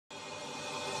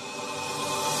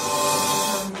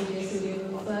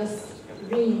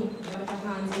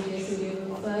suggest you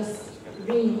will first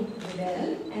ring the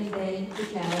bell and then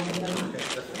declare the alarm.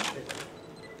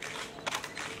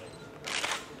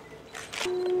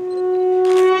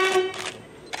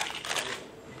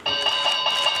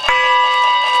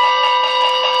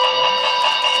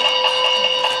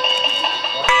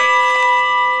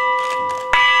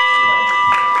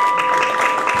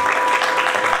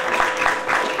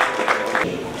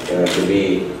 To be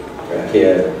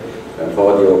here for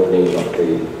the opening of the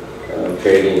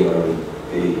trading on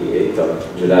the 8th of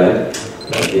July.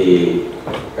 The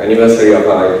anniversary of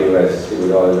our IPO, as you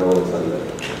would all know, is on the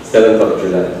 7th of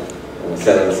July,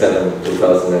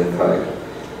 7/7/2005.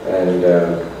 And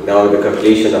now with the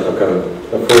completion of a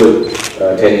full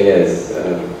 10 years,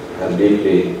 I'm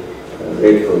deeply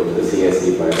grateful to the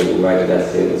CSE for having invited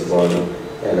us here this morning,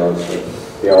 and also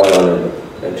we are all honored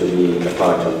to be a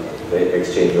part of the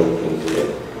exchange opening today.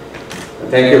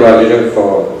 Thank you, Rajan,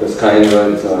 for those kind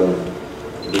words on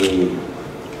the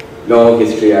long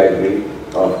history, I agree,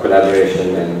 of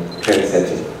collaboration and trend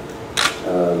setting.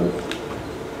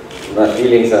 My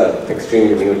feelings are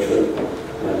extremely mutual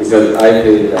because I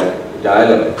feel that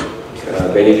Dialog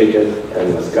benefited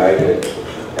and was guided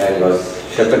and was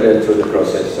shepherded through the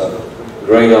process of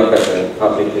growing up as a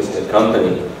public listed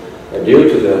company due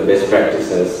to the best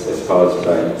practices espoused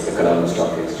by the Colombo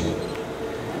Stock Exchange.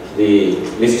 The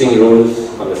listing rules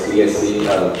on the CSE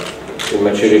are in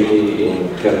maturity in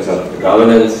terms of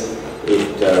governance.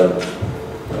 It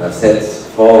sets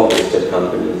for listed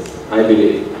companies. I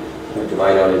believe, to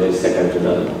my knowledge, is second to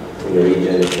none in the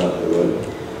region, if not the world.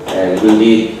 And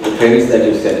indeed, the trends that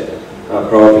you set are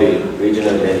probably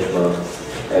regional benchmarks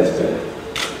as well.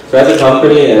 So as a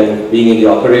company and being in the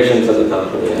operations of the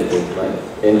company, I think my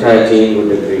entire team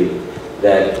would agree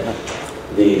that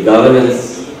the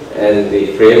governance and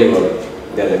the framework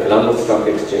that the Colombo Stock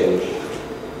Exchange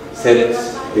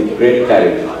sets with great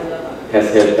clarity has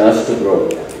helped us to grow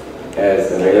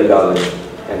as a well-governed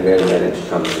and well-managed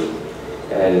company.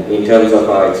 And in terms of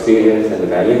our experience and the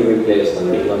value we place on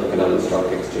being on the Colombo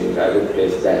Stock Exchange, I would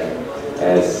place that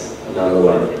as number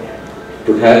one.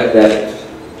 To have that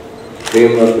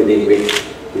framework within which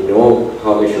we know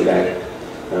how we should act,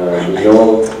 we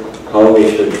know how we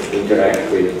should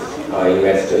interact with our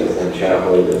investors and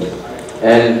shareholders,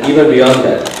 and even beyond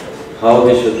that, how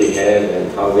we should behave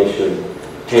and how we should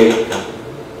take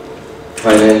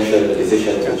financial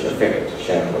decisions which affect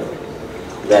shareholders.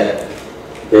 That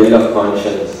bill of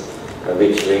conscience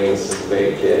which rings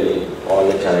very clearly all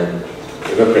the time,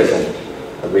 ever present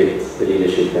with the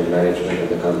leadership and management of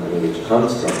the company, which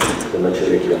comes from the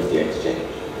maturity of the exchange.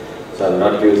 So I'm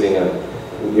not using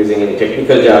any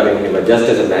technical jargon here, but just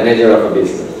as a manager of a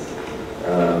business,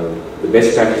 the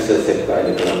best practices set by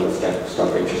the Colombo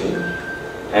Stock Exchange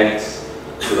acts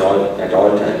at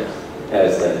all times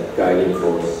as the guiding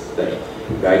force, the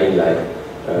guiding light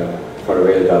for a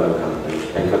well-governed company.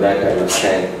 And for that I must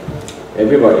thank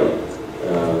everybody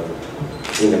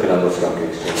in the Colombo Stock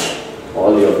Exchange,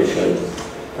 all the officials,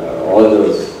 all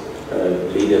those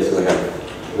leaders who have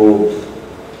moved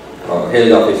or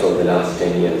held office over the last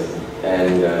 10 years,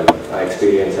 and our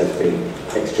experience has been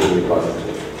extremely positive.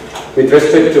 With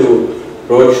respect to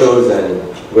roadshows and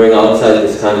going outside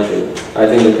this country, I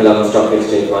think the Colombo Stock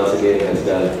Exchange once again has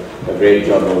done a great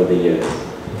job over the years.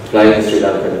 Flying the Sri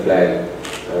Lankan flag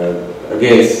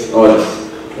against odds,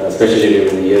 especially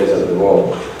during the years of the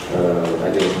war. I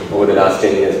think over the last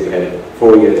 10 years we had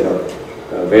 4 years of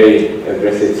very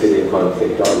aggressive Syrian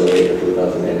conflict all the way to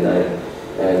 2009.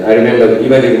 And I remember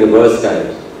even during the worst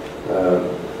times,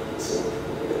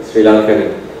 Sri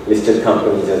Lankan listed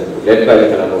companies led by the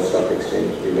Colombo Stock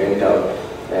Exchange, we went out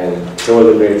and told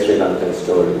the great Sri Lankan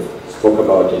story, spoke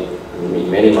about it in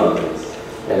many markets,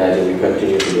 and I think we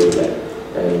continue to do that.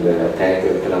 And thank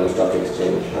the Colombo Stock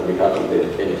Exchange on behalf of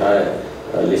the entire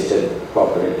listed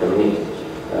corporate community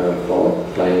for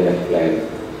flying that flag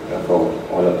for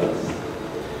all of us.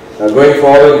 Going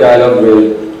forward, Dialog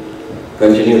will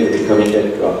continue to be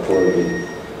committed to uphold the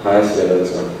highest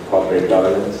levels of corporate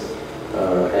governance,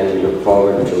 and we look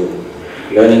forward to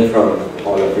learning from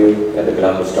all of you at the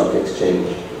Colombo Stock Exchange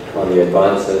on the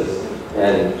advances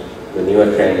and the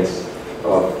newer trends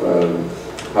of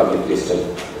public listed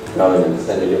governance,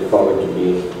 and we look forward to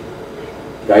be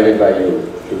guided by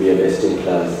you to be a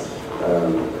best-in-class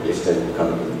listed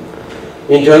company.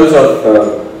 In terms of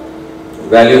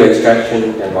value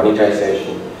extraction and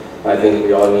monetization, I think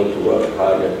we all need to work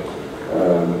harder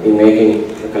in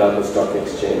making the Colombo Stock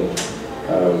Exchange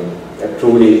a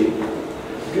truly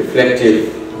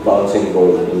reflective bouncing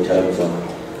ball in terms of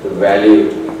the value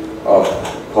of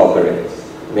corporates.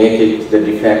 Make it the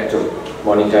de facto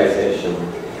monetization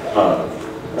hub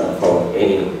for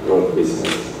any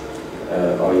business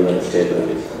or even a stable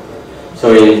business.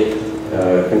 So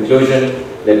in conclusion,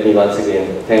 let me once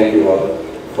again thank you all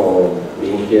for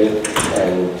being here,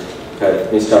 and if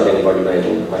I've missed out anybody by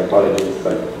name, my apologies,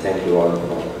 but thank you all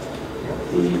for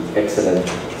the excellent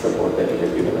support that you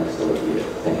have given us over the years.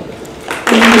 Thank you.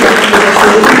 Thank you, Dr.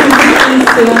 Please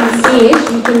stay on stage.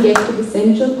 You can get to the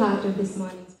central part of this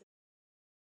morning.